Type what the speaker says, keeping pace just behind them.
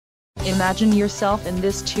Imagine yourself in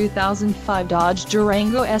this 2005 Dodge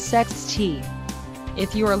Durango SXT.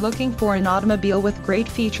 If you are looking for an automobile with great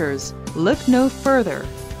features, look no further.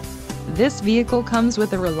 This vehicle comes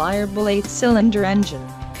with a reliable 8-cylinder engine,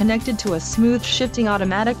 connected to a smooth shifting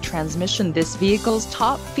automatic transmission. This vehicle's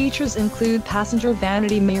top features include passenger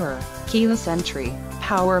vanity mirror, keyless entry,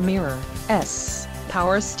 power mirror,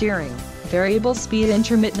 power steering, variable speed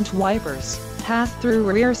intermittent wipers,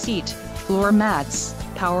 pass-through rear seat, floor mats,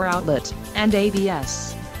 power outlet, and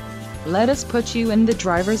ABS. Let us put you in the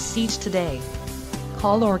driver's seat today.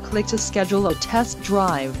 Call or click to schedule a test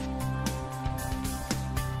drive.